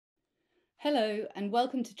Hello and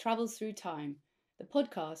welcome to Travels Through Time, the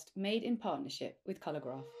podcast made in partnership with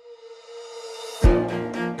Colourgraph.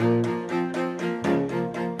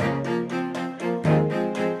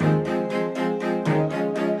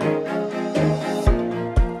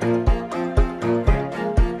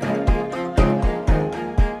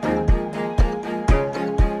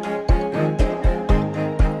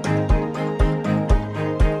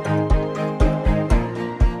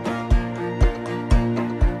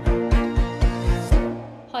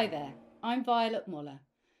 Hi there, I'm Violet Moller.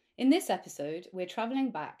 In this episode, we're travelling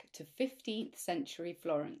back to 15th century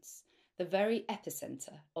Florence, the very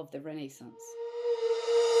epicentre of the Renaissance.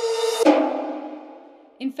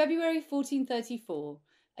 In February 1434,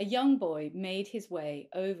 a young boy made his way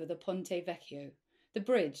over the Ponte Vecchio, the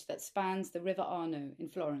bridge that spans the River Arno in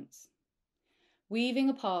Florence. Weaving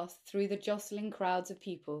a path through the jostling crowds of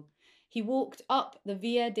people, he walked up the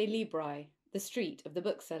Via dei Libri, the street of the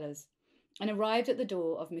booksellers, and arrived at the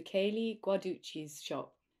door of Michele Guardini's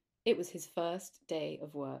shop. It was his first day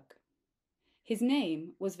of work. His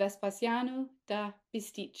name was Vespasiano da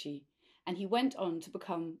Bisticci, and he went on to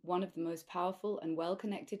become one of the most powerful and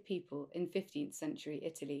well-connected people in 15th century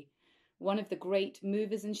Italy, one of the great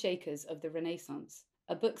movers and shakers of the Renaissance,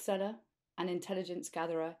 a bookseller, an intelligence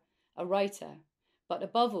gatherer, a writer, but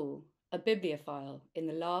above all, a bibliophile in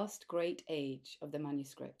the last great age of the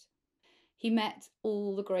manuscript. He met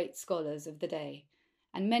all the great scholars of the day,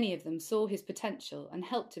 and many of them saw his potential and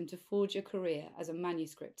helped him to forge a career as a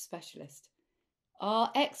manuscript specialist. Our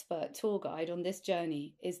expert tour guide on this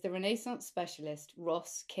journey is the Renaissance specialist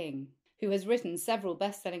Ross King, who has written several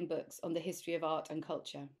best-selling books on the history of art and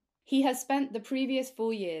culture. He has spent the previous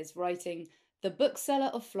 4 years writing The Bookseller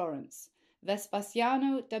of Florence,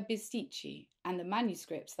 Vespasiano da Bisticci, and the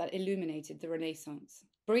manuscripts that illuminated the Renaissance,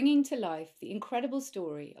 bringing to life the incredible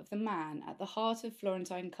story of the man at the heart of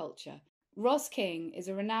Florentine culture. Ross King is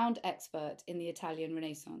a renowned expert in the Italian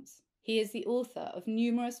Renaissance. He is the author of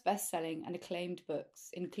numerous best-selling and acclaimed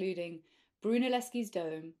books, including Brunelleschi's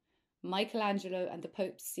Dome, Michelangelo and the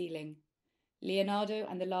Pope's Ceiling, Leonardo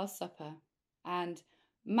and the Last Supper, and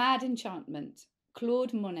Mad Enchantment,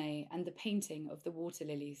 Claude Monet and the Painting of the Water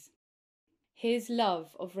Lilies. His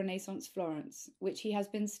love of Renaissance Florence, which he has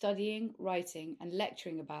been studying, writing and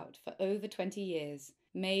lecturing about for over 20 years,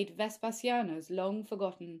 made Vespasiano's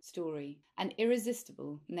long-forgotten story an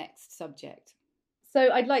irresistible next subject. So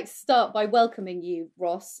I'd like to start by welcoming you,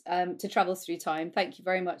 Ross, to Travels Through Time. Thank you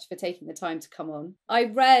very much for taking the time to come on. I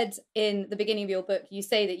read in the beginning of your book, you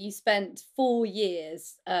say that you spent 4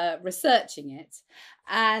 years researching it.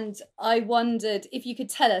 And I wondered if you could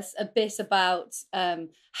tell us a bit about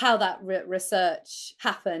how that research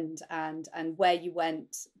happened and where you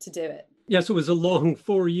went to do it. Yes, it was a long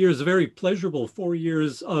 4 years, a very pleasurable 4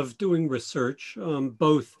 years of doing research,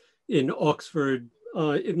 both in Oxford,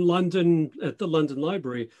 in London, at the London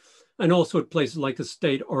Library, and also at places like the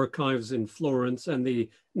State Archives in Florence and the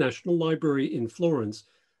National Library in Florence,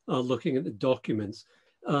 looking at the documents.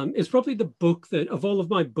 It's probably the book that, of all of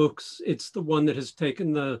my books, it's the one that has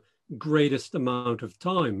taken the greatest amount of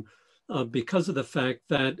time because of the fact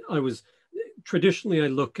that traditionally I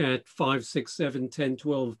look at 5, 6, 7, 10,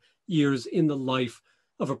 12 years in the life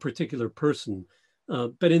of a particular person.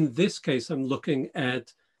 But in this case, I'm looking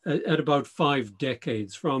at about 5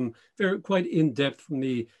 decades, from quite in-depth from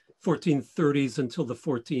the 1430s until the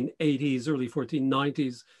 1480s, early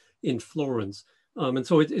 1490s in Florence. And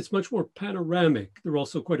so it's much more panoramic. There are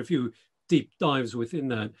also quite a few deep dives within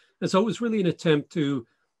that. And so it was really an attempt to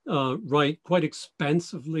write quite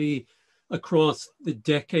expansively across the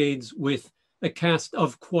decades with a cast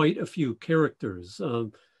of quite a few characters,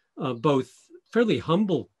 both fairly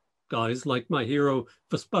humble guys like my hero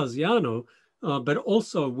Vespasiano, but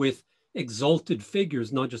also with exalted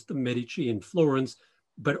figures, not just the Medici in Florence,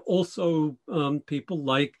 but also people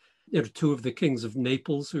like 2 of the kings of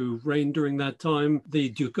Naples who reigned during that time, the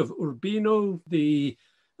Duke of Urbino,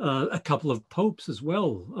 a couple of popes as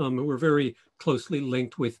well, who were very closely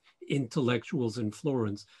linked with intellectuals in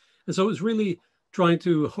Florence. And so it was really trying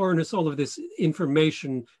to harness all of this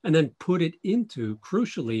information and then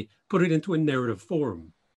crucially, put it into a narrative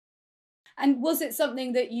form. And was it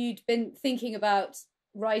something that you'd been thinking about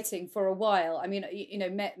writing for a while? I mean,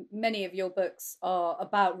 many of your books are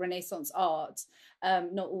about Renaissance art,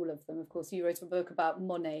 not all of them, of course. You wrote a book about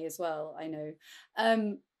Monet as well, I know.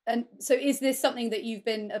 And so is this something that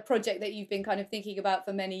a project that you've been kind of thinking about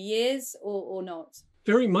for many years or not?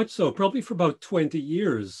 Very much so, probably for about 20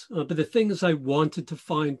 years. But the thing is, I wanted to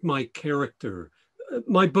find my character.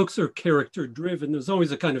 my books are character driven. There's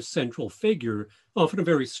always a kind of central figure, often a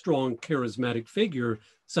very strong, charismatic figure,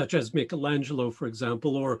 such as Michelangelo, for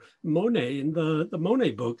example, or Monet in the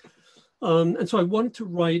Monet book. And so I wanted to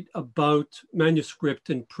write about manuscript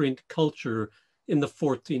and print culture in the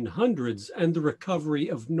 1400s and the recovery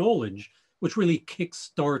of knowledge, which really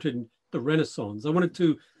kick-started the Renaissance. I wanted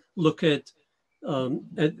to look at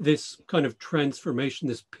this kind of transformation,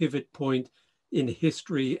 this pivot point in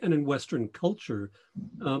history and in Western culture.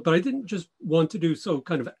 But I didn't just want to do so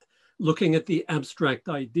kind of looking at the abstract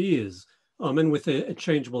ideas and with a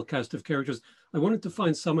changeable cast of characters. I wanted to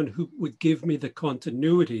find someone who would give me the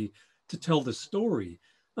continuity to tell the story.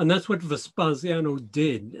 And that's what Vespasiano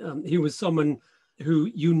did. He was someone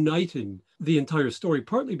who united the entire story,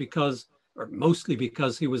 partly because, or mostly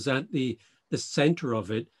because he was at the center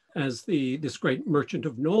of it as this great merchant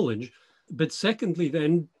of knowledge. But secondly,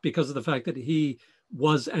 then, because of the fact that he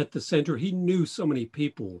was at the center, he knew so many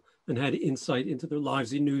people and had insight into their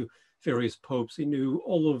lives. He knew various popes. He knew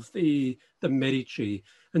all of the Medici.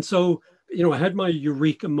 And so, I had my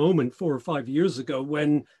eureka moment 4 or 5 years ago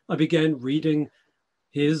when I began reading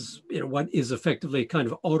his, what is effectively a kind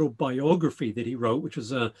of autobiography that he wrote, which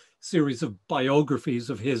was a series of biographies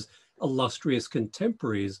of his illustrious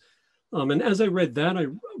contemporaries. And as I read that, I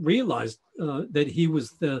realized that he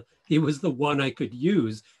was the one I could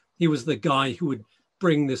use. He was the guy who would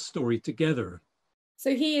bring this story together.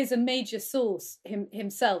 So he is a major source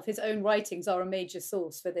himself. His own writings are a major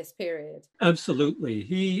source for this period. Absolutely.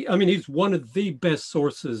 He's one of the best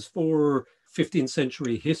sources for 15th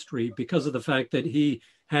century history because of the fact that he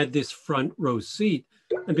had this front row seat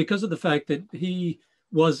and because of the fact that he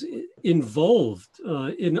was involved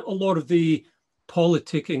in a lot of the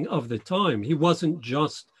politicking of the time. He wasn't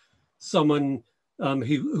just someone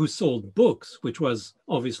who sold books, which was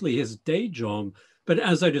obviously his day job. But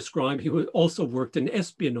as I described, he also worked in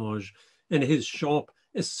espionage, and his shop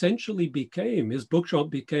essentially his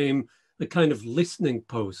bookshop became a kind of listening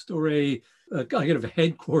post or a kind of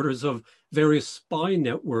headquarters of various spy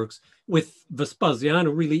networks, with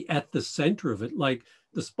Vespasiano really at the center of it, like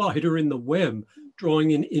the spider in the web,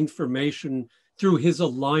 drawing in information through his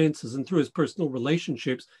alliances and through his personal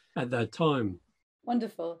relationships at that time.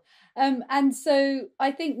 Wonderful. And so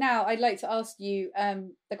I think now I'd like to ask you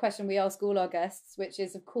the question we ask all our guests, which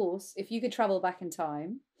is, of course, if you could travel back in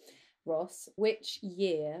time, Ross, which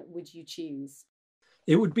year would you choose?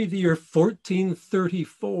 It would be the year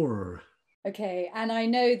 1434. Okay, and I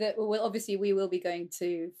know that obviously we will be going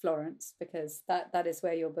to Florence because that is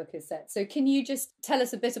where your book is set. So can you just tell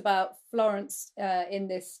us a bit about Florence in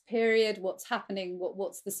this period? What's happening?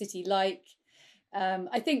 What's the city like?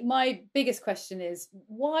 I think my biggest question is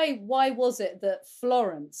why was it that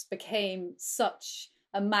Florence became such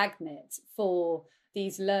a magnet for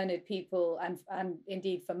these learned people and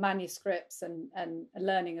indeed for manuscripts and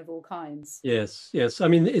learning of all kinds? Yes.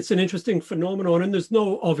 It's an interesting phenomenon. And there's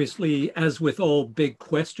obviously, as with all big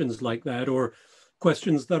questions like that, or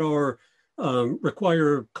questions that are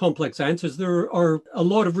require complex answers, there are a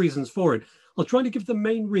lot of reasons for it. I'll try to give the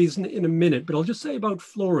main reason in a minute, but I'll just say about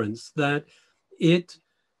Florence that it,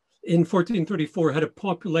 in 1434, had a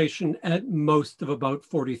population at most of about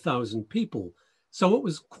 40,000 people. So it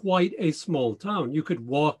was quite a small town. You could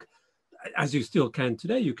walk, as you still can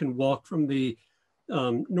today, you can walk from the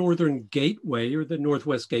northern gateway or the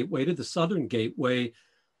northwest gateway to the southern gateway,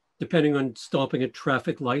 depending on stopping at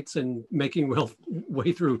traffic lights and making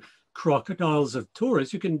way through crocodiles of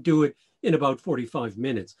tourists. You can do it in about 45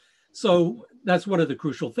 minutes. So that's one of the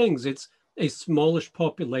crucial things. It's a smallish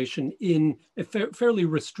population in a fairly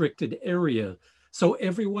restricted area. So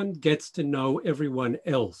everyone gets to know everyone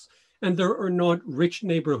else. And there are not rich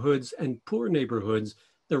neighborhoods and poor neighborhoods.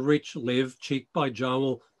 The rich live cheek by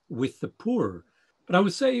jowl with the poor. But I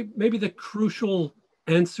would say maybe the crucial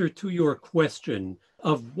answer to your question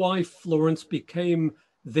of why Florence became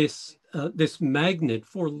this magnet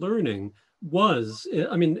for learning was,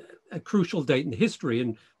 a crucial date in history,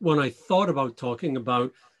 and one I thought about talking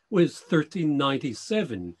about was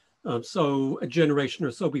 1397. So a generation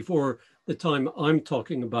or so before the time I'm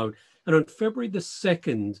talking about. And on February the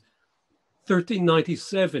 2nd,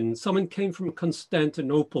 1397, someone came from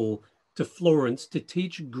Constantinople to Florence to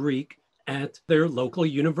teach Greek at their local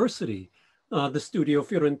university, the Studio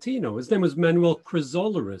Fiorentino. His name was Manuel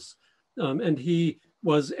Chrysoloras, and he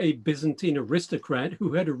was a Byzantine aristocrat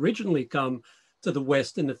who had originally come to the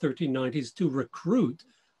West in the 1390s to recruit,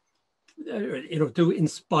 to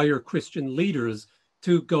inspire Christian leaders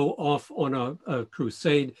to go off on a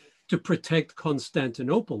crusade to protect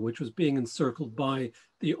Constantinople, which was being encircled by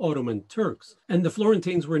the Ottoman Turks. And the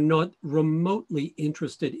Florentines were not remotely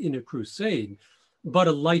interested in a crusade. but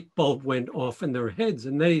a light bulb went off in their heads,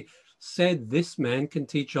 and they said, this man can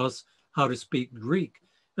teach us how to speak Greek.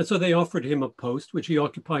 And so they offered him a post, which he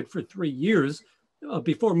occupied for 3 years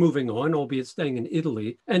before moving on, albeit staying in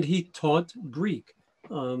Italy, and he taught Greek.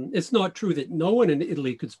 It's not true that no one in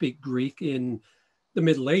Italy could speak Greek in the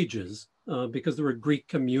Middle Ages, because there were Greek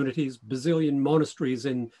communities, Basilian monasteries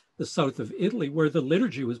in the south of Italy where the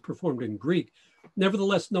liturgy was performed in Greek.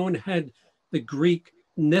 Nevertheless, no one had the Greek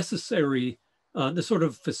necessary, the sort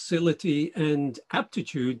of facility and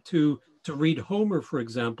aptitude to read Homer, for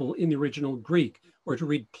example, in the original Greek, or to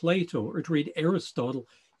read Plato, or to read Aristotle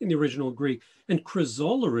in the original Greek. And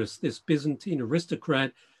Chrysoloras, this Byzantine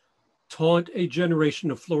aristocrat, taught a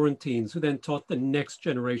generation of Florentines who then taught the next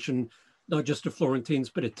generation, not just of Florentines,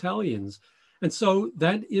 but Italians. And so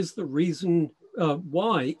that is the reason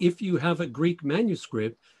why, if you have a Greek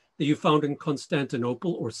manuscript that you found in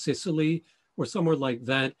Constantinople or Sicily or somewhere like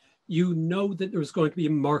that, you know that there's going to be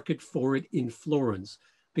a market for it in Florence,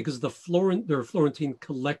 because there are Florentine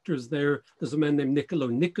collectors there. There's a man named Niccolo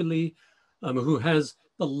Niccoli, who has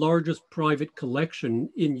the largest private collection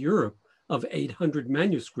in Europe of 800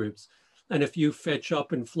 manuscripts. And if you fetch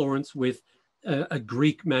up in Florence with a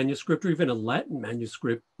Greek manuscript or even a Latin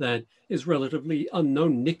manuscript that is relatively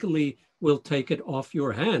unknown, Niccoli will take it off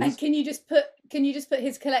your hands. And can you just put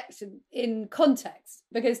his collection in context?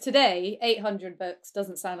 Because today 800 books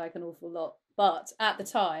doesn't sound like an awful lot, but at the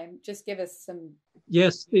time, just give us some.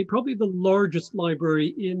 Yes, probably the largest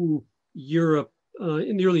library in Europe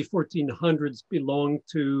in the early 1400s belonged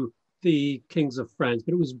to the kings of France,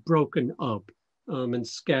 but it was broken up and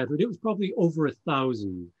scattered. It was probably over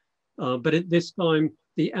 1,000. But at this time,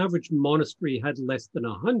 the average monastery had less than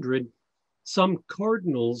 100. Some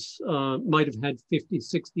cardinals might have had 50,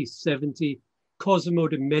 60, 70. Cosimo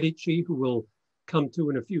de' Medici, who we'll come to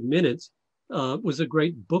in a few minutes, was a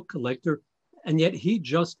great book collector. And yet he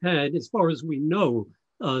just had, as far as we know,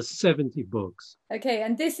 70 books. Okay,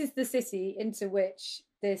 and this is the city into which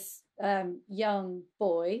this young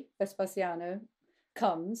boy, Vespasiano,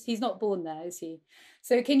 comes. He's not born there, is he?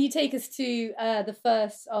 So can you take us to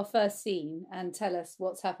our first scene and tell us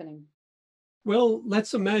what's happening? Well,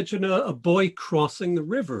 let's imagine a boy crossing the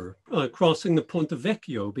river, crossing the Ponte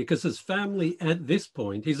Vecchio, because his family at this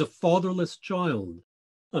point, he's a fatherless child.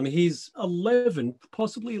 He's 11,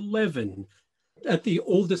 possibly 11, at the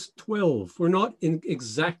oldest 12. We're not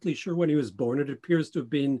exactly sure when he was born. It appears to have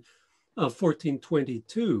been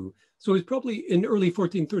 1422. So he's probably in early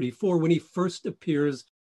 1434 when he first appears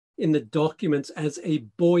in the documents as a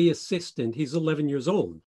boy assistant. He's 11 years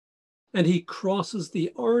old. And he crosses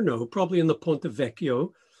the Arno, probably in the Ponte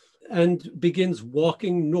Vecchio, and begins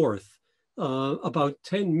walking north about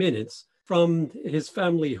 10 minutes from his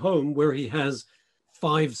family home, where he has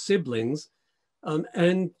 5 siblings,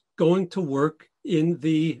 and going to work in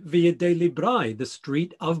the Via dei Librai, the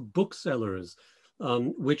street of booksellers,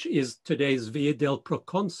 which is today's Via del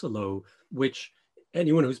Proconsolo, which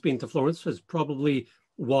anyone who's been to Florence has probably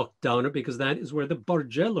walked down it, because that is where the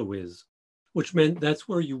Bargello is, which meant that's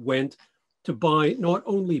where you went to buy not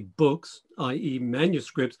only books, i.e.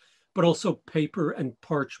 manuscripts, but also paper and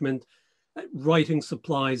parchment, writing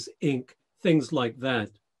supplies, ink, things like that.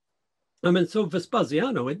 So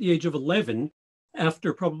Vespasiano, at the age of 11,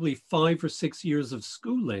 after probably 5 or 6 years of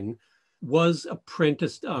schooling, was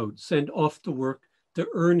apprenticed out, sent off to work to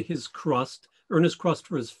earn his crust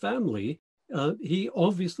for his family. He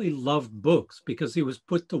obviously loved books, because he was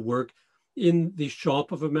put to work in the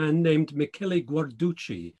shop of a man named Michele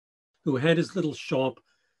Guardini, who had his little shop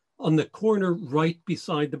on the corner right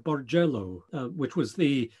beside the Bargello, which was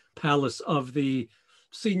the palace of the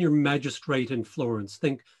senior magistrate in Florence.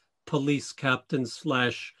 Think police captain /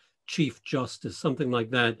 chief justice, something like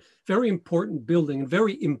that. Very important building,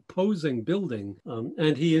 very imposing building.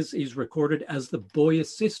 And he's recorded as the boy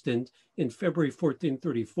assistant in February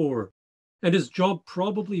 1434. And his job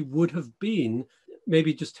probably would have been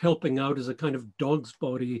maybe just helping out as a kind of dog's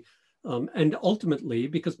body. And ultimately,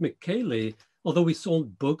 because Michele, although he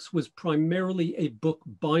sold books, was primarily a book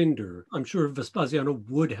binder. I'm sure Vespasiano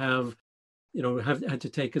would have had to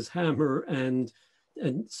take his hammer and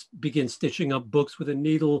begin stitching up books with a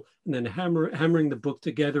needle, and then hammering the book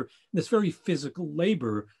together. This very physical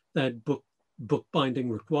labor that book binding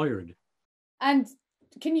required. And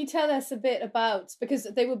can you tell us a bit about, because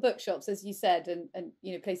they were bookshops, as you said,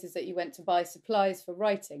 and places that you went to buy supplies for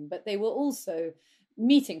writing, but they were also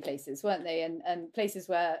meeting places, weren't they? And places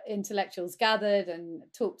where intellectuals gathered and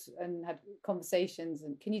talked and had conversations.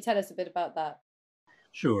 And can you tell us a bit about that?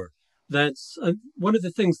 Sure. That's one of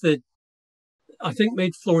the things that I think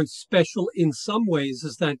made Florence special in some ways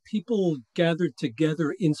is that people gathered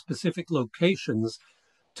together in specific locations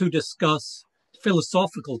to discuss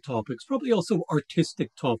philosophical topics, probably also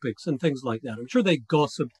artistic topics and things like that. I'm sure they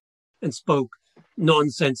gossiped and spoke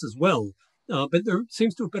nonsense as well. But there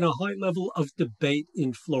seems to have been a high level of debate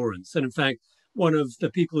in Florence. And in fact, one of the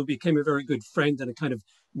people who became a very good friend and a kind of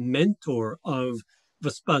mentor of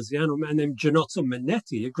Vespasiano, a man named Giannozzo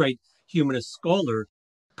Manetti, a great humanist scholar,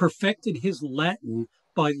 perfected his Latin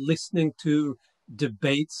by listening to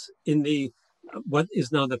debates in the what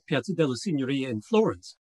is now the Piazza della Signoria in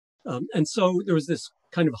Florence. And so there was this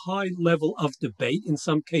kind of high level of debate, in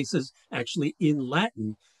some cases actually in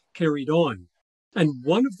Latin, carried on. And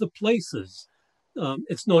one of the places,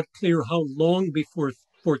 it's not clear how long before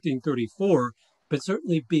 1434, but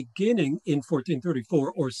certainly beginning in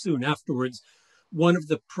 1434 or soon afterwards, one of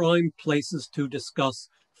the prime places to discuss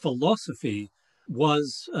philosophy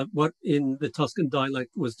was what in the Tuscan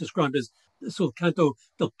dialect was described as sul canto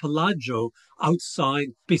del Palagio,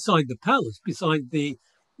 beside the palace, beside the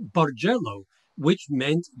Bargello, which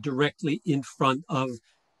meant directly in front of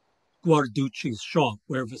Guarducci's shop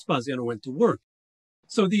where Vespasiano went to work.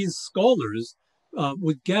 So these scholars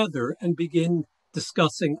would gather and begin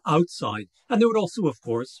discussing outside. And they would also, of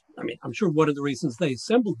course, I'm sure one of the reasons they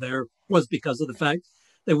assembled there was because of the fact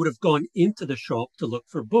they would have gone into the shop to look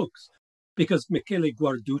for books. Because Michele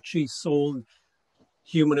Guarducci sold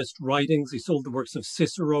humanist writings. He sold the works of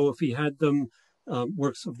Cicero, if he had them,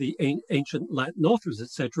 works of the ancient Latin authors,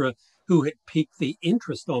 etc., who had piqued the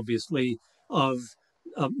interest, obviously, of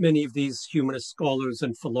many of these humanist scholars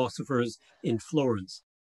and philosophers in Florence.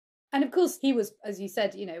 And of course, he was, as you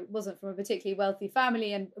said, wasn't from a particularly wealthy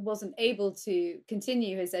family and wasn't able to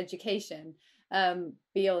continue his education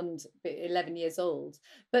beyond 11 years old.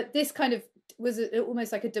 But this kind of was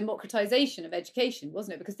almost like a democratization of education,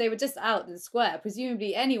 wasn't it? Because they were just out in the square.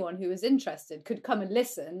 Presumably anyone who was interested could come and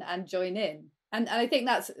listen and join in. And I think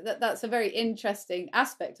that's a very interesting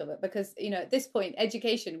aspect of it, because, at this point,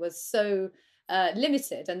 education was so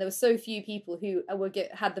limited and there were so few people who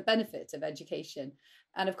had the benefit of education.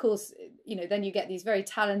 And of course, then you get these very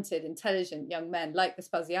talented, intelligent young men like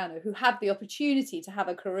Vespasiano who have the opportunity to have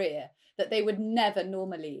a career that they would never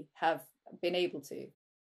normally have been able to.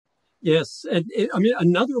 Yes. And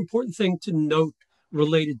another important thing to note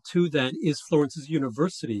related to that is Florence's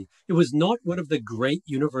university. It was not one of the great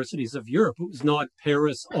universities of Europe. It was not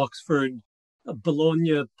Paris, Oxford,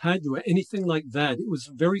 Bologna, Padua, anything like that. It was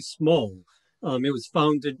very small. It was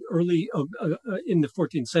founded early in the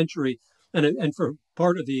 14th century. And for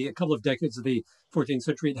a couple of decades of the 14th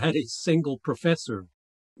century, it had a single professor.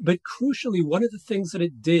 But crucially, one of the things that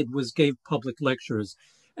it did was gave public lectures.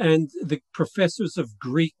 And the professors of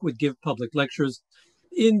Greek would give public lectures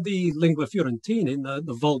in the lingua fiorentina, in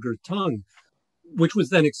the vulgar tongue, which was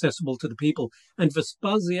then accessible to the people. And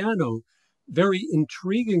Vespasiano, very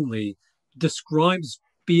intriguingly, describes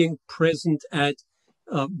being present at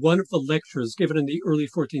one of the lectures given in the early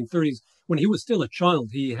 1430s. When he was still a child,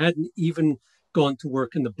 he hadn't even gone to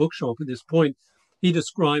work in the bookshop at this point. He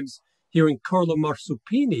describes hearing Carlo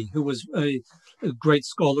Marsupini, who was a great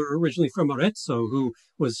scholar originally from Arezzo, who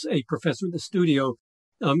was a professor at the studio,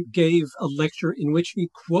 gave a lecture in which he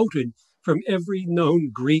quoted from every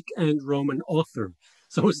known Greek and Roman author.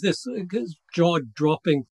 So it was this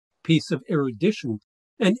jaw-dropping piece of erudition.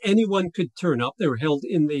 And anyone could turn up. They were held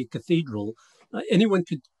in the cathedral. Anyone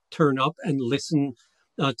could turn up and listen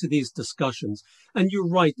to these discussions. And you're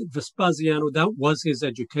right, Vespasiano, that was his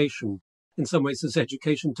education. In some ways, his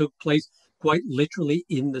education took place quite literally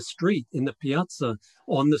in the street, in the piazza,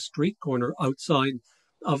 on the street corner outside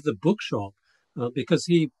of the bookshop, because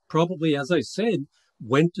he probably, as I said,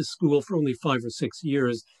 went to school for only 5 or 6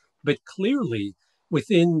 years, but clearly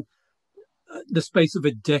within the space of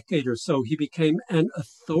a decade or so, he became an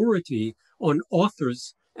authority on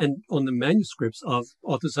authors and on the manuscripts of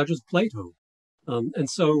authors such as Plato. And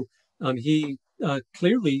so he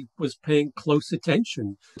clearly was paying close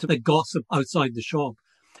attention to the gossip outside the shop.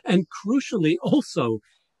 And crucially also,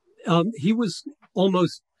 he was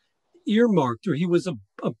almost earmarked, or he was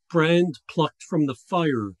a brand plucked from the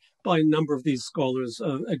fire by a number of these scholars.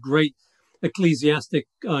 A great ecclesiastic,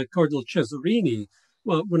 Cardinal Cesarini,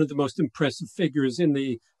 one of the most impressive figures in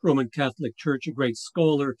the Roman Catholic Church, a great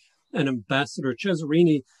scholar and ambassador.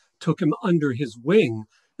 Cesarini took him under his wing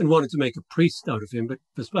and wanted to make a priest out of him, but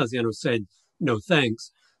Vespasiano said, no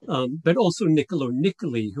thanks. But also Niccolo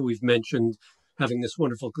Niccoli, who we've mentioned, having this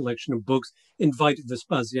wonderful collection of books, invited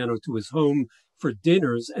Vespasiano to his home for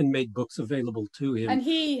dinners and made books available to him. And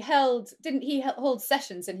didn't he hold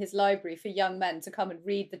sessions in his library for young men to come and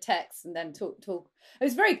read the texts and then talk? It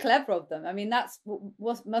was very clever of them. I mean, that's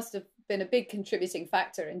what must have been a big contributing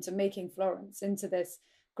factor into making Florence into this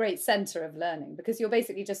great center of learning, because you're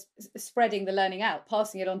basically just spreading the learning out,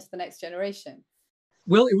 passing it on to the next generation.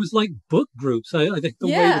 Well, it was like book groups. I think the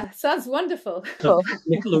way sounds wonderful.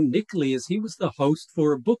 Niccolo Niccoli he was the host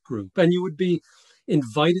for a book group, and you would be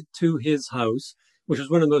invited to his house, which was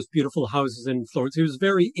one of the most beautiful houses in Florence. He was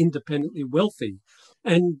very independently wealthy,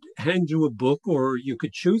 and hand you a book, or you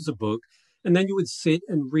could choose a book, and then you would sit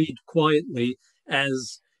and read quietly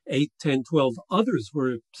as 8, 10, 12 others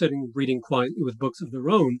were sitting reading quietly with books of their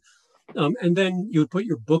own. And then you would put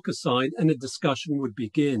your book aside and a discussion would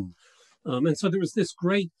begin. And so there was this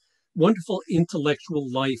great, wonderful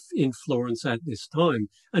intellectual life in Florence at this time.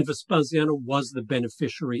 And Vespasiano was the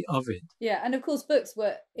beneficiary of it. Yeah. And of course, books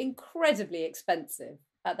were incredibly expensive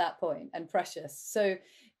at that point and precious. So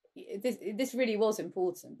this really was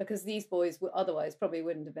important, because these boys otherwise probably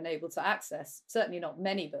wouldn't have been able to access, certainly not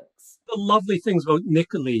many books. The lovely things about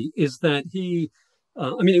Niccoli is that he,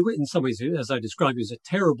 in some ways, as I described, he was a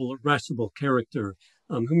terrible, irascible character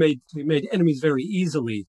who made enemies very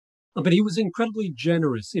easily. But he was incredibly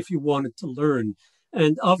generous if you wanted to learn.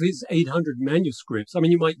 And of his 800 manuscripts,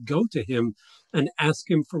 you might go to him and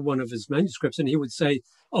ask him for one of his manuscripts, and he would say,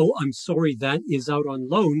 "Oh, I'm sorry, that is out on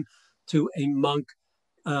loan to a monk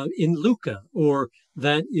in Lucca, or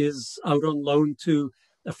that is out on loan to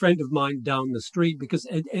a friend of mine down the street," because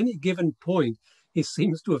at any given point, he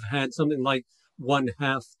seems to have had something like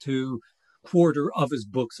 1/2 to 1/4 of his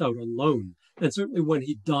books out on loan. And certainly when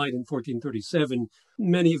he died in 1437,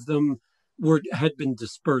 many of them had been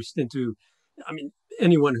dispersed into,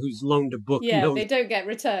 anyone who's loaned a book knows they don't get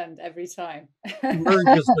returned every time.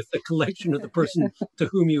 merges with the collection of the person to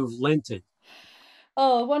whom you've lent it.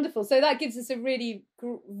 Oh, wonderful. So that gives us a really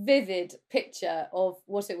vivid picture of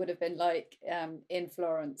what it would have been like in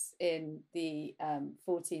Florence in the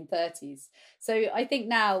 1430s. So I think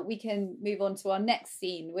now we can move on to our next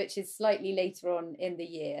scene, which is slightly later on in the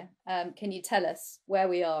year. Can you tell us where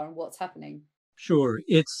we are and what's happening? Sure.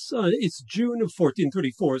 It's June of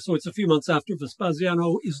 1434, so it's a few months after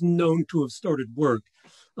Vespasiano is known to have started work.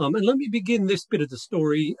 And let me begin this bit of the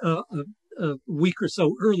story a week or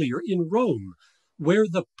so earlier in Rome, where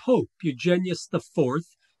the Pope, Eugenius IV,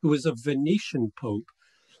 who is a Venetian pope,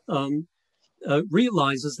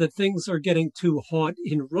 realizes that things are getting too hot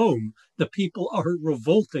in Rome. The people are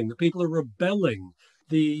revolting. The people are rebelling.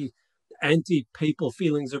 The anti-papal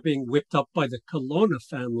feelings are being whipped up by the Colonna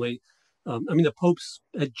family. The popes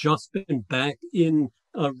had just been back in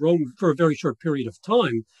Rome for a very short period of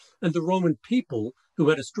time, and the Roman people, who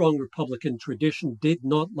had a strong republican tradition, did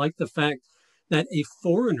not like the fact that a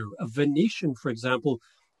foreigner, a Venetian, for example,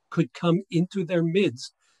 could come into their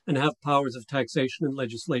midst and have powers of taxation and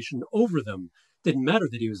legislation over them. Didn't matter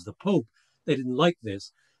that he was the Pope. They didn't like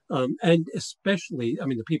this. And especially,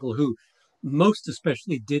 the people who most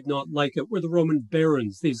especially did not like it were the Roman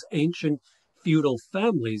barons, these ancient feudal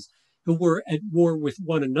families who were at war with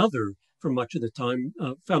one another for much of the time.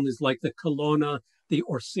 Families like the Colonna, the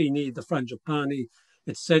Orsini, the Frangipani,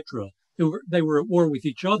 etc. They were at war with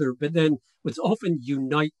each other, but then would often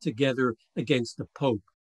unite together against the Pope.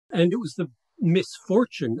 And it was the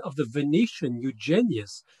misfortune of the Venetian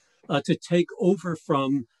Eugenius to take over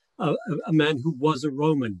from a man who was a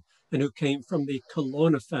Roman and who came from the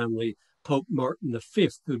Colonna family, Pope Martin V,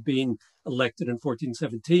 who'd been elected in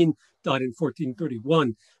 1417, died in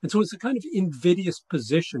 1431. And so it's a kind of invidious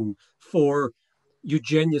position for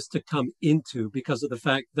Eugenius to come into, because of the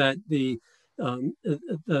fact that the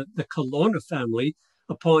Colonna family,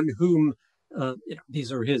 upon whom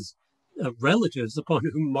these are his relatives, upon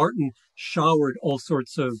whom Martin showered all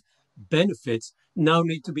sorts of benefits, now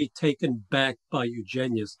need to be taken back by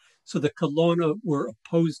Eugenius. So the Colonna were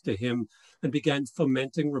opposed to him and began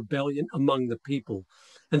fomenting rebellion among the people.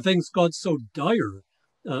 And things got so dire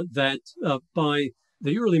that by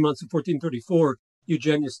the early months of 1434,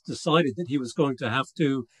 Eugenius decided that he was going to have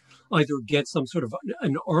to either get some sort of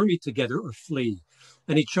an army together or flee.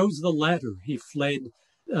 And he chose the latter. He fled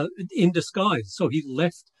in disguise. So he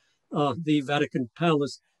left the Vatican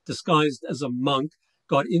Palace disguised as a monk,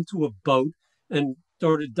 got into a boat and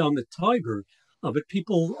started down the Tiber. But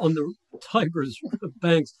people on the Tiber's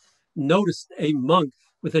banks noticed a monk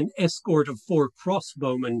with an escort of 4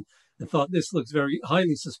 crossbowmen and thought, this looks very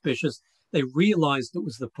highly suspicious. They realized it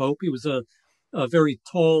was the Pope. He was a very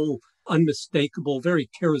tall, unmistakable, very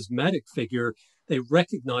charismatic figure. They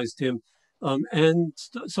recognized him. and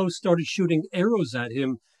so started shooting arrows at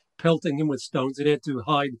him, pelting him with stones, and he had to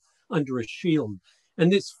hide under a shield.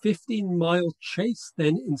 And this 15-mile chase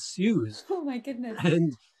then ensues. Oh my goodness.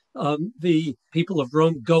 And the people of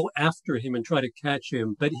Rome go after him and try to catch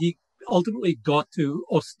him. But he ultimately got to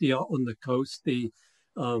Ostia on the coast, the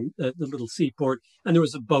little seaport, and there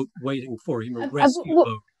was a boat waiting for him, a rescue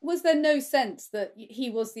boat. Was there no sense that he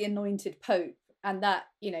was the anointed pope and that,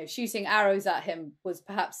 shooting arrows at him was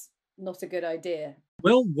perhaps not a good idea?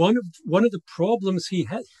 Well, one of the problems he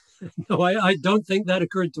had, no, I don't think that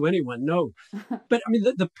occurred to anyone, no. But I mean,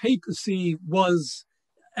 the papacy was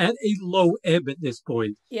at a low ebb at this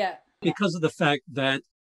point. Yeah. Because of the fact that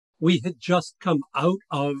we had just come out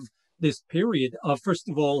of this period of, first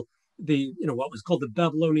of all, what was called the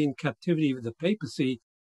Babylonian captivity of the papacy,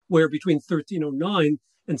 where between 1309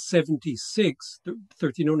 and 76,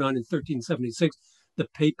 1309 and 1376, the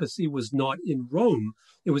papacy was not in Rome.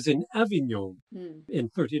 It was in Avignon. In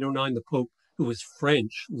 1309, the Pope, who was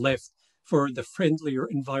French, left for the friendlier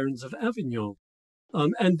environs of Avignon.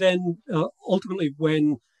 And then ultimately,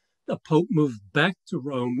 when the Pope moved back to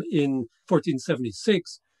Rome in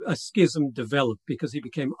 1476, a schism developed because he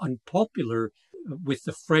became unpopular with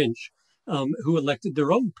the French, who elected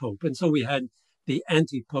their own Pope. And so we had the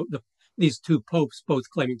anti-Pope, these two popes both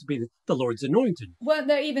claiming to be the Lord's anointed. Weren't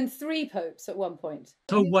there even three popes at one point?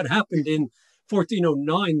 So what happened in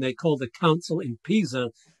 1409, they called a council in Pisa.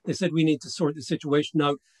 They said, we need to sort the situation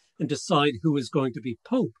out and decide who is going to be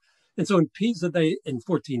Pope. And so in Pisa, in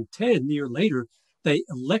 1410, a year later, they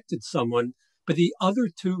elected someone, but the other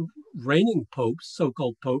two reigning popes,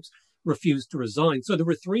 so-called popes, refused to resign. So there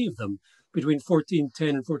were three of them. Between 1410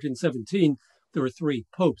 and 1417, there were three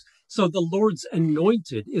popes. So the Lord's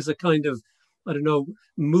anointed is a kind of, I don't know,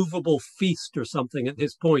 movable feast or something at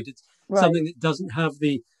this point. It's something that doesn't have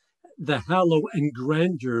the halo and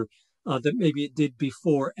grandeur that maybe it did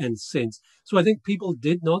before and since. So I think people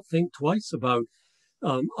did not think twice about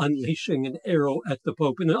unleashing an arrow at the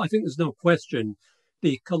Pope. And I think there's no question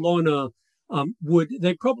the Colonna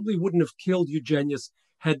they probably wouldn't have killed Eugenius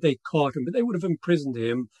had they caught him, but they would have imprisoned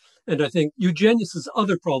him. And I think Eugenius's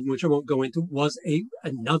other problem, which I won't go into, was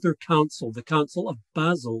another council, the Council of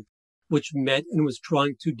Basel, which met and was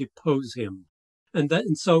trying to depose him. And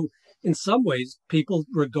so in some ways, people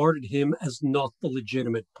regarded him as not the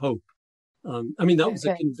legitimate Pope. That was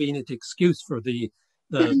a convenient excuse for the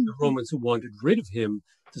Romans who wanted rid of him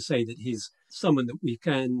to say that he's someone that we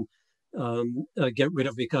can get rid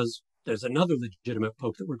of because there's another legitimate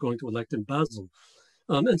Pope that we're going to elect in Basel.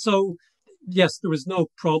 And so, yes, there was no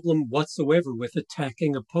problem whatsoever with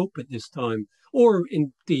attacking a Pope at this time, or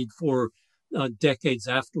indeed for decades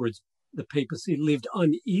afterwards. The papacy lived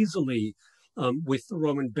uneasily with the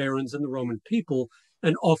Roman barons and the Roman people,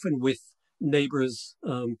 and often with neighbors.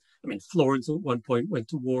 Florence at one point went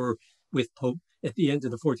to war with Pope at the end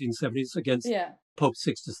of the 1470s against Pope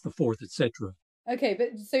Sixtus IV, etc. Okay,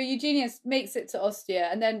 but so Eugenius makes it to Ostia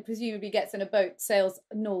and then presumably gets in a boat, sails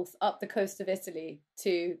north up the coast of Italy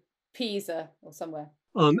to Pisa or somewhere.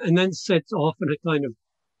 And then sets off in a kind of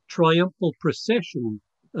triumphal procession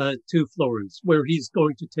to Florence, where he's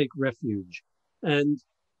going to take refuge. And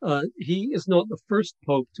he is not the first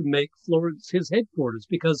pope to make Florence his headquarters,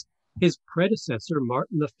 because his predecessor,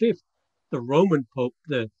 Martin V, the Roman pope,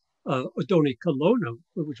 the Odoni Colonna,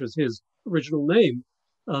 which was his original name,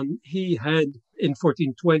 he had in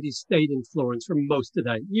 1420 stayed in Florence for most of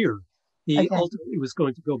that year. He ultimately was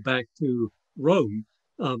going to go back to Rome,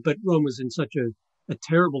 but Rome was in such a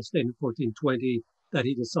terrible state in 1420 that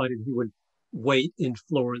he decided he would wait in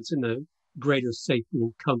Florence in a greater safety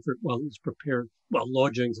and comfort while it was prepared, while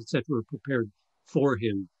lodgings, etc., were prepared for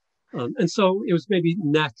him. And so it was maybe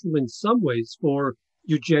natural in some ways for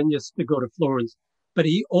Eugenius to go to Florence, but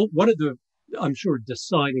one of the, I'm sure,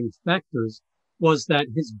 deciding factors was that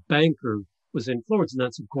his banker was in Florence, and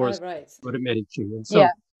that's, of course, what Medici. And so,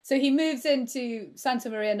 so he moves into Santa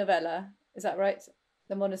Maria Novella, is that right?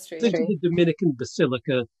 The monastery. Into the Dominican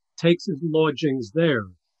Basilica, takes his lodgings there.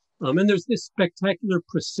 And there's this spectacular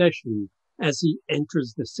procession as he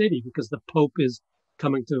enters the city, because the Pope is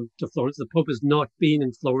coming to Florence. The Pope has not been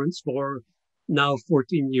in Florence for now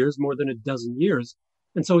 14 years, more than a dozen years.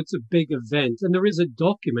 And so it's a big event. And there is a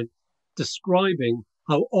document describing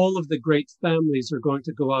how all of the great families are going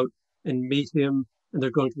to go out and meet him, and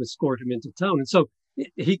they're going to escort him into town. And so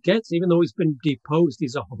he gets, even though he's been deposed,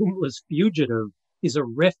 he's a homeless fugitive, he's a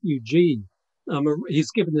refugee.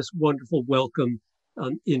 He's given this wonderful welcome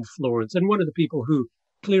in Florence. And one of the people who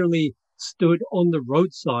clearly stood on the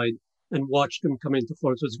roadside and watched him come into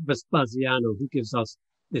Florence was Vespasiano, who gives us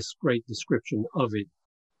this great description of it.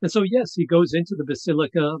 And so, yes, he goes into the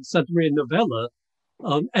Basilica of Santa Maria Novella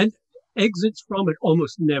and exits from it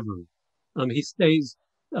almost never. He stays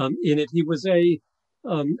in it. He was a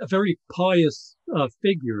very pious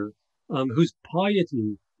figure whose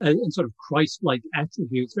piety and sort of Christ-like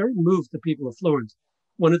attributes very moved the people of Florence.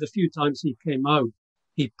 One of the few times he came out,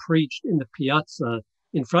 he preached in the piazza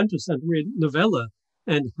in front of Santa Maria Novella,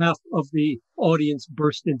 and half of the audience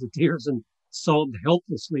burst into tears and sobbed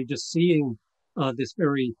helplessly just seeing this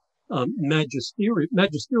very magisterial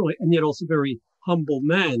and yet also very humble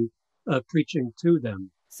man preaching to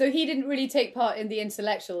them. So he didn't really take part in the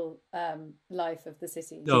intellectual life of the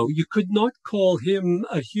city. No, you could not call him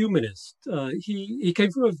a humanist. He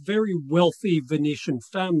came from a very wealthy Venetian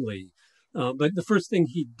family, but the first thing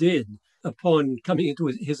he did upon coming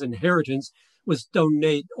into his inheritance was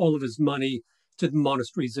donate all of his money to the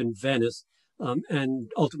monasteries in Venice,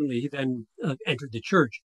 and ultimately he then entered the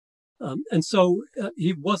church. And so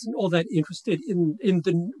he wasn't all that interested in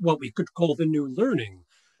the what we could call the new learning,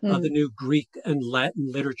 the new Greek and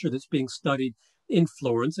Latin literature that's being studied in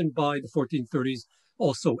Florence and by the 1430s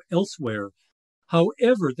also elsewhere.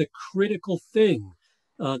 However, the critical thing,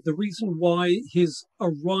 the reason why his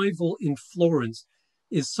arrival in Florence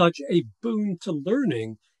is such a boon to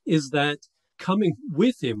learning is that coming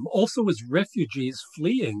with him, also as refugees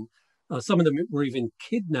fleeing, some of them were even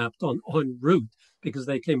kidnapped en route because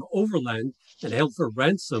they came overland and held for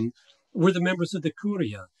ransom, were the members of the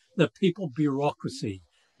Curia, the papal bureaucracy,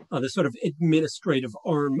 the sort of administrative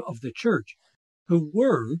arm of the church, who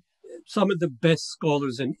were some of the best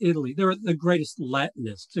scholars in Italy. They're the greatest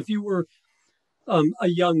Latinists. If you were a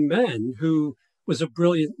young man who was a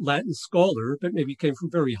brilliant Latin scholar, but maybe came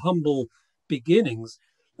from very humble beginnings,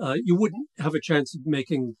 you wouldn't have a chance of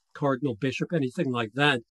making cardinal, bishop, anything like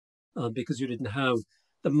that, because you didn't have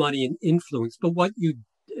the money and influence. But what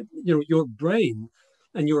your brain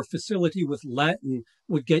and your facility with Latin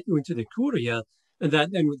would get you into the Curia, and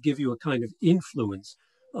that then would give you a kind of influence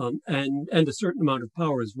and a certain amount of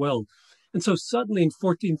power as well. And so suddenly in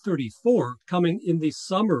 1434, coming in the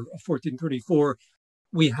summer of 1434,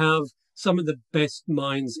 we have some of the best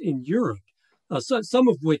minds in Europe, some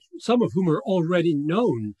of whom are already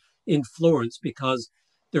known in Florence because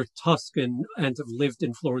they're Tuscan and have lived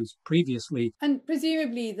in Florence previously. And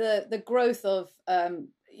presumably the growth of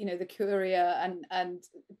the Curia and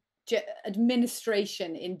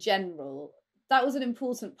administration in general, that was an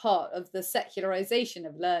important part of the secularization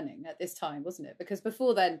of learning at this time, wasn't it? Because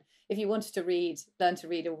before then, if you wanted to learn to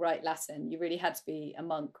read or write Latin, you really had to be a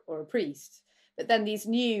monk or a priest. But then these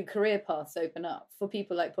new career paths open up for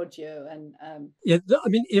people like Poggio and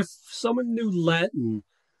if someone knew Latin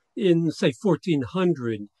in say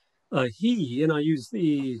 1400, he, and I use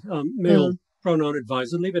the male pronoun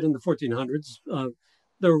advisedly, but in the 1400s,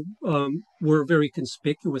 there were very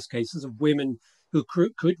conspicuous cases of women who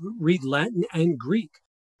could read Latin and Greek,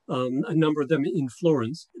 a number of them in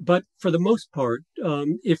Florence. But for the most part,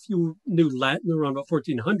 if you knew Latin around about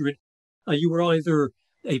 1400, you were either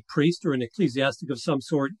a priest or an ecclesiastic of some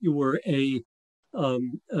sort. You were a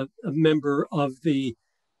member of the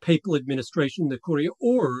papal administration, the Curia,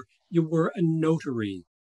 or you were a notary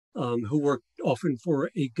who worked often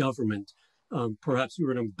for a government. Perhaps you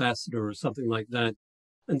were an ambassador or something like that.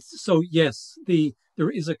 And so, yes,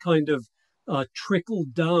 there is a kind of trickle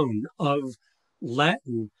down of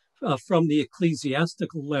Latin from the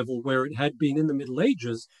ecclesiastical level where it had been in the Middle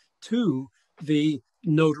Ages to the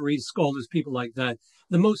notaries, scholars, people like that.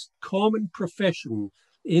 The most common profession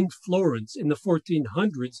in Florence in the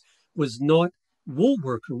 1400s was not wool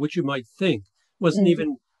worker, which you might think, wasn't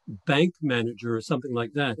even bank manager or something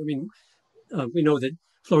like that. I mean, we know that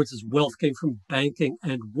Florence's wealth came from banking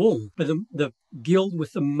and wool, but the guild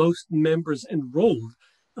with the most members enrolled,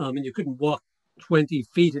 and you couldn't walk 20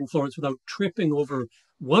 feet in Florence without tripping over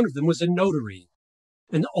one of them, was a notary.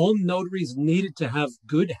 And all notaries needed to have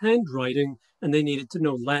good handwriting and they needed to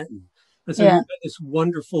know Latin. And so you've got this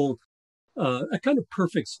wonderful, a kind of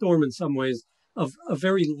perfect storm in some ways of a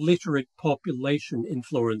very literate population in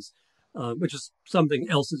Florence, which is something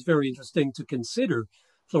else that's very interesting to consider.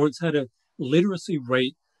 Florence had a literacy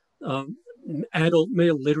rate, adult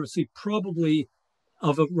male literacy, probably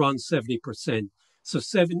of around 70%. So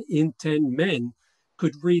 7 in 10 men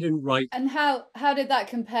could read and write. And how did that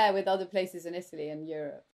compare with other places in Italy and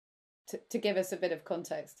Europe? To give us a bit of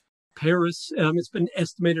context. Paris, it's been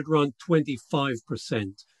estimated around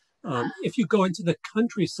 25%. If you go into the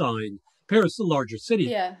countryside, Paris, the larger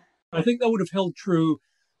city, I think that would have held true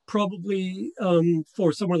probably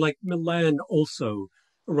for somewhere like Milan also,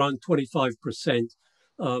 around 25%.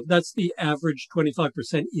 That's the average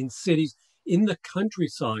 25% in cities. In the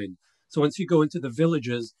countryside, So once you go into the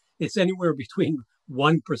villages, it's anywhere between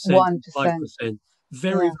 1% and 1%. 5%,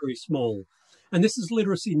 very, very small. And this is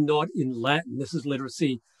literacy not in Latin. This is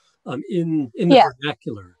literacy in the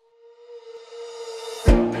vernacular.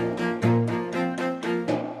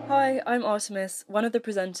 Hi, I'm Artemis, one of the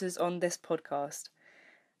presenters on this podcast.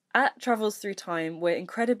 At Travels Through Time, we're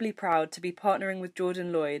incredibly proud to be partnering with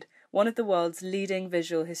Jordan Lloyd, one of the world's leading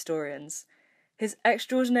visual historians. His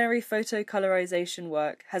extraordinary photo colorization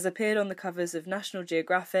work has appeared on the covers of National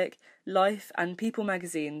Geographic, Life, and People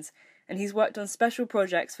magazines, and he's worked on special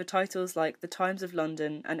projects for titles like The Times of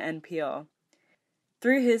London and NPR.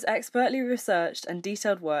 Through his expertly researched and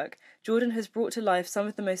detailed work, Jordan has brought to life some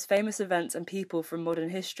of the most famous events and people from modern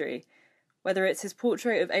history, whether it's his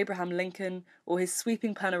portrait of Abraham Lincoln or his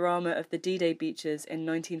sweeping panorama of the D-Day beaches in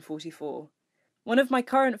 1944. One of my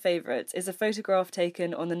current favourites is a photograph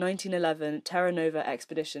taken on the 1911 Terra Nova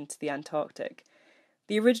expedition to the Antarctic.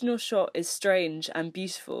 The original shot is strange and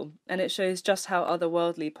beautiful, and it shows just how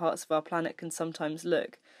otherworldly parts of our planet can sometimes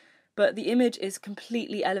look, but the image is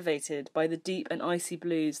completely elevated by the deep and icy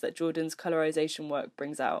blues that Jordan's colorization work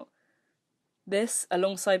brings out. This,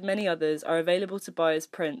 alongside many others, are available to buy as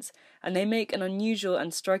prints, and they make an unusual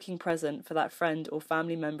and striking present for that friend or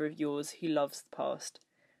family member of yours who loves the past.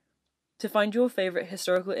 To find your favourite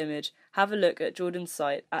historical image, have a look at Jordan's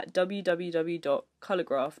site at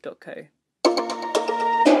www.colorgraph.co.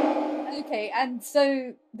 Okay, and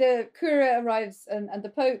so the Cura arrives and the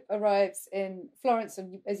Pope arrives in Florence,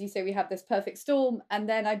 and as you say, we have this perfect storm. And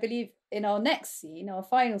then I believe in our next scene, our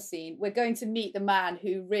final scene, we're going to meet the man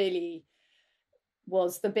who really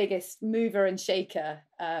was the biggest mover and shaker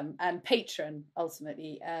and patron,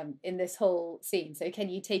 ultimately, in this whole scene. So can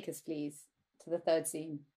you take us, please, to the third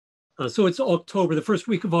scene? So it's October, the first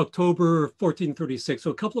week of October, 1436, so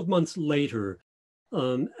a couple of months later.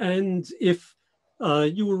 And if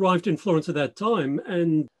you arrived in Florence at that time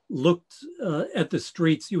and looked at the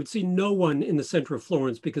streets, you would see no one in the center of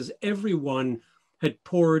Florence because everyone had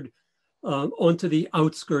poured onto the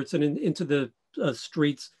outskirts and into the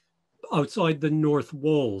streets outside the north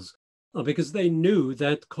walls because they knew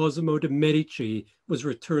that Cosimo de' Medici was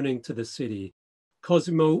returning to the city.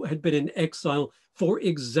 Cosimo had been in exile for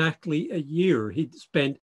exactly a year. He'd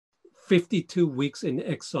spent 52 weeks in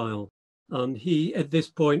exile. He, at this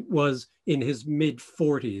point, was in his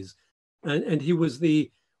mid-40s, and he was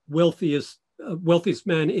the wealthiest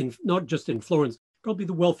man in, not just in Florence, probably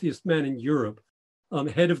the wealthiest man in Europe,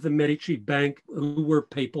 head of the Medici Bank, who were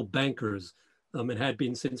papal bankers, and had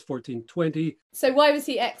been since 1420. So why was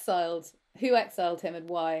he exiled? Who exiled him and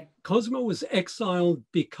why? Cosimo was exiled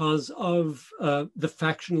because of the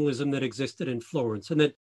factionalism that existed in Florence and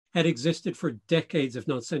that had existed for decades, if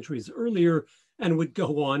not centuries earlier, and would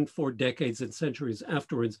go on for decades and centuries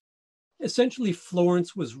afterwards. Essentially,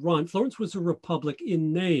 Florence was a republic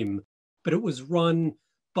in name, but it was run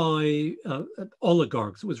by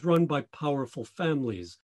oligarchs. It was run by powerful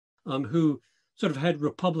families who sort of had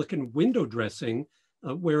republican window dressing,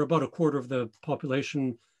 where about a quarter of the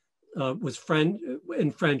population was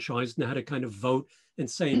enfranchised and had a kind of vote and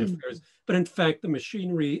say in affairs. But in fact, the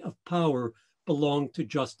machinery of power belonged to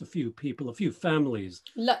just a few people, a few families.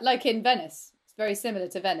 Like in Venice. It's very similar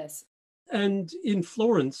to Venice. And in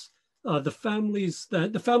Florence, the family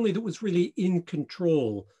that was really in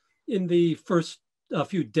control in the first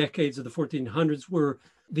few decades of the 1400s were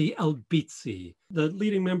the Albizzi. The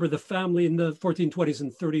leading member of the family in the 1420s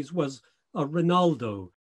and 30s was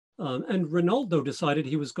Rinaldo. And Rinaldo decided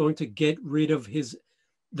he was going to get rid of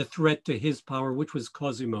the threat to his power, which was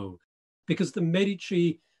Cosimo, because the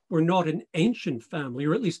Medici were not an ancient family,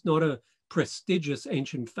 or at least not a prestigious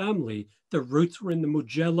ancient family. Their roots were in the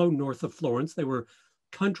Mugello, north of Florence. They were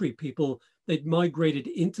country people. They'd migrated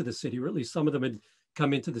into the city, or at least some of them had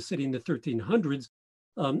come into the city in the 1300s.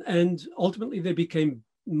 And ultimately they became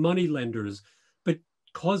money lenders. But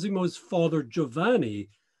Cosimo's father, Giovanni,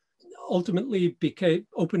 ultimately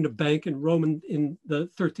opened a bank in Rome in the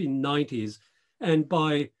 1390s, and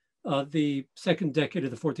by the second decade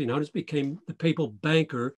of the 1400s became the papal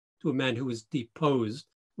banker to a man who was deposed,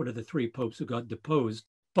 one of the three popes who got deposed.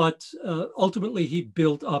 But ultimately he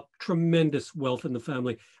built up tremendous wealth in the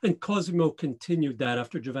family, and Cosimo continued that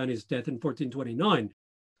after Giovanni's death in 1429.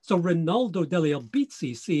 So Rinaldo degli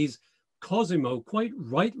Albizzi sees Cosimo quite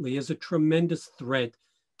rightly as a tremendous threat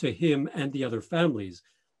to him and the other families,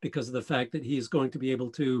 because of the fact that he is going to be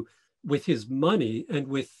able to, with his money and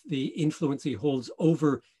with the influence he holds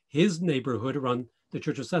over his neighborhood around the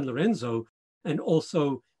Church of San Lorenzo, and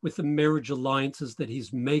also with the marriage alliances that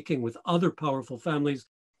he's making with other powerful families,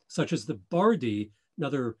 such as the Bardi,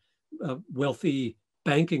 another wealthy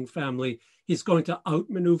banking family, he's going to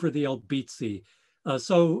outmaneuver the Albizzi.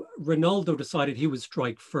 So Rinaldo decided he would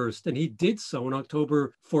strike first, and he did so in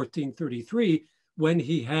October 1433 when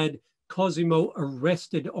he had Cosimo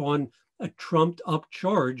arrested on a trumped-up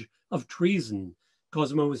charge of treason.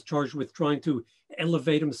 Cosimo was charged with trying to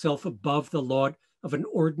elevate himself above the lot of an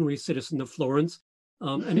ordinary citizen of Florence,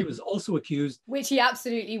 and he was also accused... Which he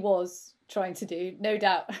absolutely was trying to do, no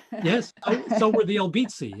doubt. Yes, so were the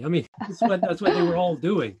Albizzi. I mean, that's what they were all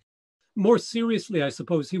doing. More seriously, I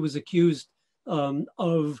suppose, he was accused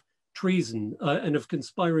of treason and of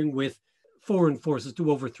conspiring with foreign forces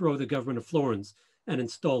to overthrow the government of Florence and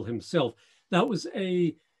install himself. That was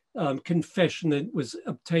a confession that was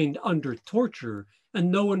obtained under torture,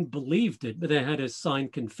 and no one believed it, but they had a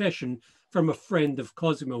signed confession from a friend of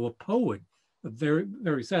Cosimo, a poet. Very,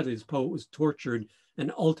 very sadly, this poet was tortured,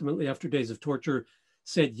 and ultimately, after days of torture,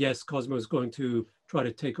 said, yes, Cosimo is going to try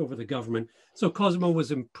to take over the government. So Cosimo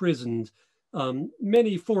was imprisoned.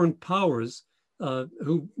 Many foreign powers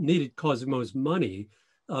who needed Cosimo's money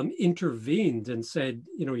intervened and said,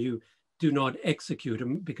 you do not execute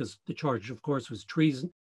him, because the charge, of course, was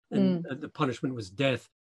treason, and the punishment was death.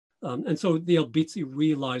 And so the Albizzi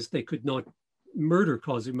realized they could not murder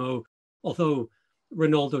Cosimo, although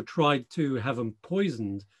Rinaldo tried to have him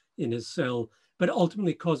poisoned in his cell. But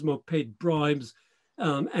ultimately, Cosimo paid bribes,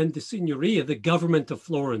 and the Signoria, the government of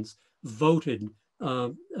Florence, voted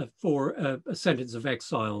for a sentence of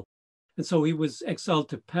exile. And so he was exiled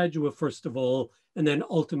to Padua, first of all, and then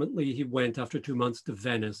ultimately he went after 2 months to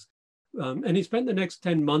Venice. And he spent the next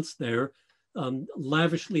 10 months there,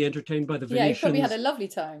 lavishly entertained by the Venetians. Yeah, he probably had a lovely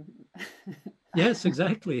time. Yes,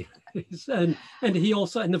 exactly. And he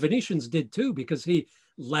also, and the Venetians did too, because he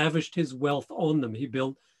lavished his wealth on them. He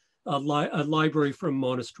built a library for a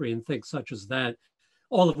monastery and things such as that,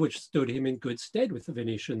 all of which stood him in good stead with the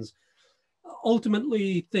Venetians.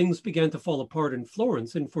 Ultimately, things began to fall apart in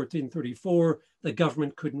Florence in 1434. The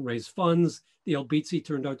government couldn't raise funds. The Albizzi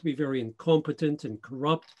turned out to be very incompetent and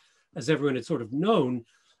corrupt, as everyone had sort of known.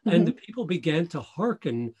 And the people began to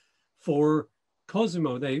hearken for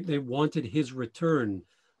Cosimo. They wanted his return.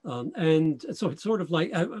 And so it's sort of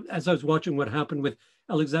like, as I was watching what happened with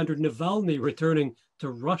Alexander Navalny returning to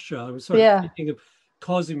Russia, I was sort of thinking of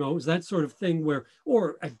Cosimo. It was that sort of thing where,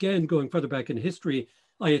 or again, going further back in history,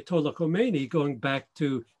 Ayatollah Khomeini going back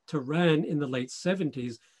to Tehran in the late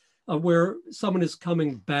 70s, where someone is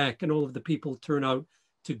coming back and all of the people turn out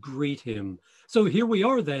to greet him. So here we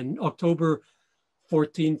are then, October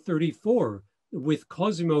 1434, with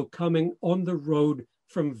Cosimo coming on the road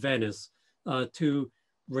from Venice to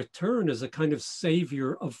return as a kind of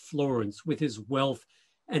savior of Florence with his wealth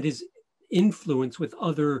and his influence with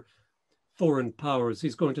other foreign powers.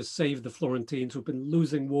 He's going to save the Florentines who've been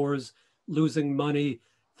losing wars, losing money,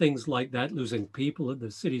 things like that, losing people, the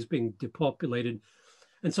city's being depopulated.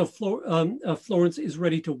 And so Florence is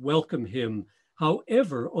ready to welcome him.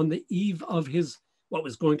 However, on the eve of what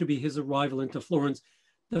was going to be his arrival into Florence,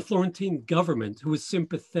 the Florentine government, who is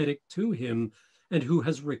sympathetic to him and who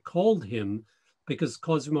has recalled him because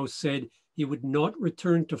Cosimo said he would not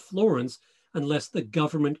return to Florence unless the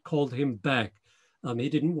government called him back. He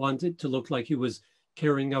didn't want it to look like he was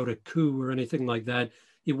carrying out a coup or anything like that.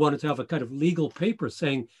 He wanted to have a kind of legal paper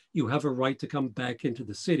saying you have a right to come back into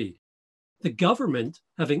the city. The government,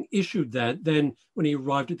 having issued that, then when he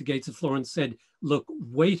arrived at the gates of Florence said, look,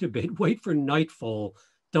 wait a bit, wait for nightfall.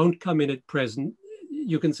 Don't come in at present.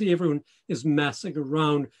 You can see everyone is massing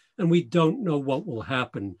around and we don't know what will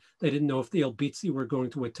happen. They didn't know if the Albizzi were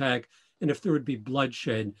going to attack and if there would be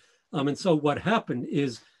bloodshed. And so what happened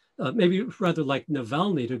is maybe rather like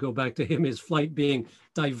Navalny, to go back to him, his flight being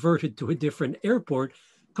diverted to a different airport,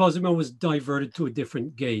 Cosimo was diverted to a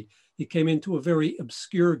different gate. He came into a very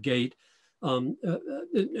obscure gate,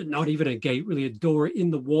 not even a gate, really a door in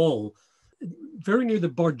the wall, very near the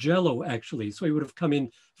Bargello, actually. So he would have come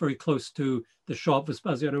in very close to the shop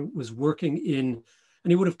Vespasiano was working in,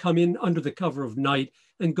 and he would have come in under the cover of night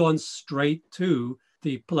and gone straight to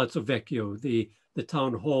the Palazzo Vecchio, the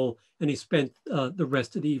town hall, and he spent the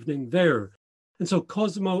rest of the evening there. And so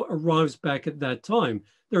Cosimo arrives back at that time.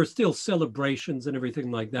 There are still celebrations and everything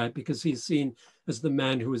like that because he's seen as the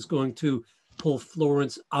man who is going to pull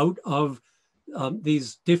Florence out of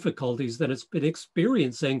these difficulties that it's been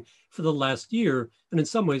experiencing for the last year, and in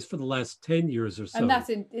some ways for the last 10 years or so. And that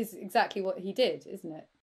is exactly what he did, isn't it?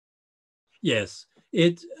 Yes.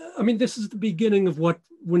 This is the beginning of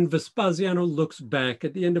when Vespasiano looks back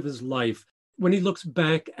at the end of his life, when he looks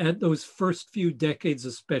back at those first few decades,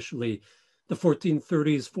 especially the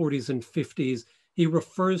 1430s, 40s, and 50s, he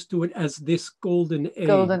refers to it as this golden age.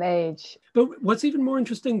 Golden age. But what's even more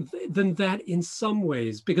interesting than that in some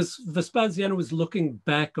ways, because Vespasiano was looking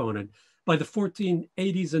back on it, by the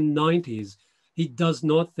 1480s and 90s, he does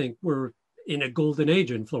not think we're in a golden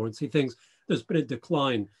age in Florence. He thinks there's been a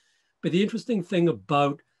decline. But the interesting thing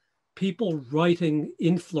about people writing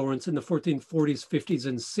in Florence in the 1440s, 50s,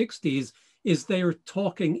 and 60s is they are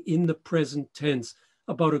talking in the present tense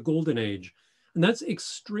about a golden age. And that's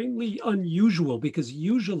extremely unusual because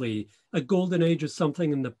usually a golden age is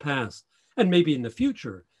something in the past and maybe in the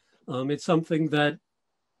future. It's something that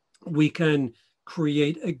we can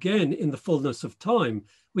create again in the fullness of time.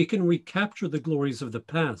 We can recapture the glories of the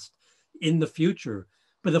past in the future.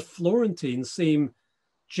 But the Florentines seem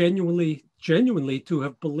genuinely to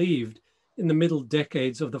have believed in the middle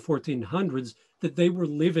decades of the 1400s that they were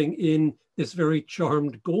living in this very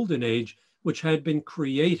charmed golden age, which had been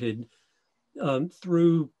created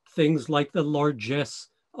through things like the largesse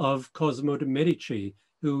of Cosimo de' Medici,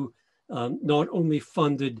 who not only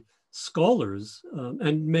funded scholars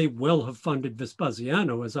and may well have funded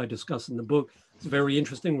Vespasiano, as I discuss in the book. It's a very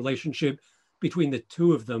interesting relationship between the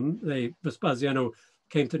two of them. Vespasiano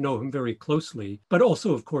came to know him very closely, but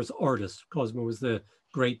also, of course, artists. Cosimo was the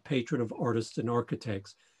great patron of artists and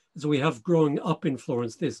architects. So we have growing up in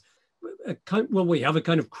Florence we have a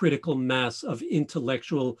kind of critical mass of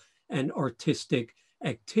intellectual and artistic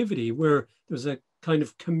activity where there's a kind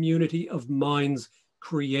of community of minds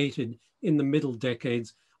created in the middle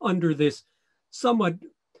decades under this somewhat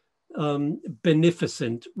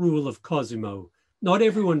beneficent rule of Cosimo. Not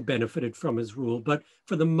everyone benefited from his rule, but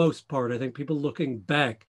for the most part, I think people looking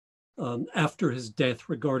back after his death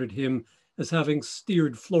regarded him as having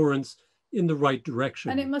steered Florence in the right direction.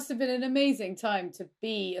 And it must have been an amazing time to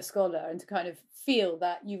be a scholar and to kind of feel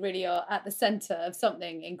that you really are at the center of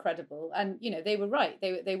something incredible. And, you know, they were right.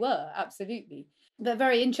 They were, absolutely. But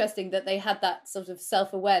very interesting that they had that sort of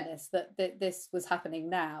self-awareness that this was happening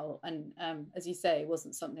now. And as you say, it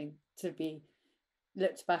wasn't something to be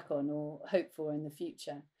looked back on or hoped for in the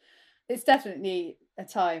future. It's definitely a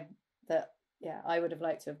time that I would have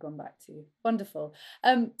liked to have gone back to. Wonderful.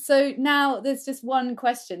 So now there's just one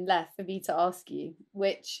question left for me to ask you,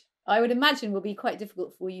 which I would imagine will be quite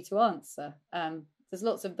difficult for you to answer. There's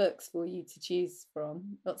lots of books for you to choose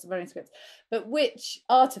from, lots of manuscripts. But which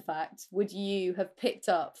artifact would you have picked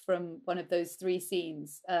up from one of those three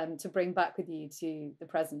scenes to bring back with you to the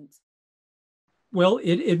present? Well,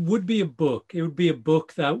 it would be a book. It would be a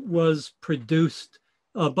book that was produced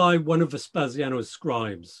by one of Vespasiano's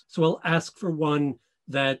scribes. So I'll ask for one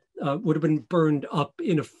that would have been burned up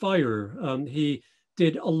in a fire. He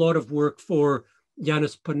did a lot of work for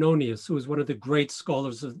Janus Pannonius, who was one of the great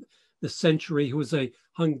scholars of the century, who was a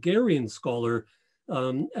Hungarian scholar,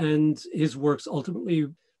 and his works ultimately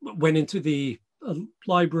went into the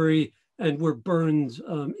library and were burned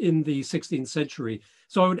in the 16th century.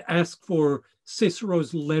 So I would ask for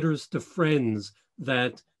Cicero's letters to friends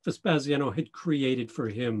that Vespasiano had created for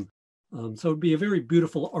him. So it would be a very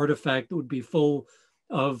beautiful artifact that would be full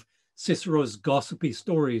of Cicero's gossipy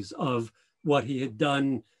stories of what he had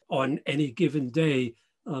done on any given day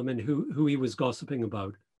and who he was gossiping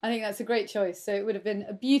about. I think that's a great choice. So it would have been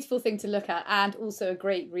a beautiful thing to look at and also a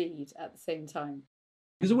great read at the same time.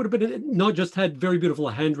 Because it would have been not just had very beautiful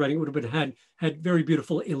handwriting, it would have been had very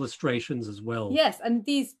beautiful illustrations as well. Yes, and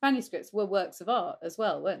these manuscripts were works of art as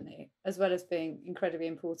well, weren't they? As well as being incredibly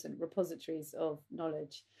important repositories of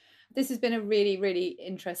knowledge. This has been a really, really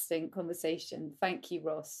interesting conversation. Thank you,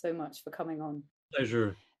 Ross, so much for coming on.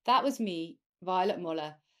 Pleasure. That was me, Violet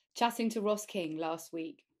Muller, chatting to Ross King last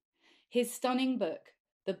week. His stunning book,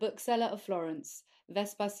 The Bookseller of Florence,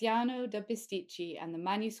 Vespasiano da Bisticci and the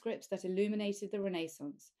Manuscripts that Illuminated the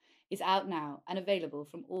Renaissance, is out now and available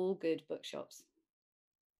from all good bookshops.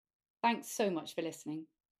 Thanks so much for listening.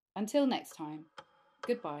 Until next time,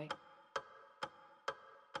 goodbye.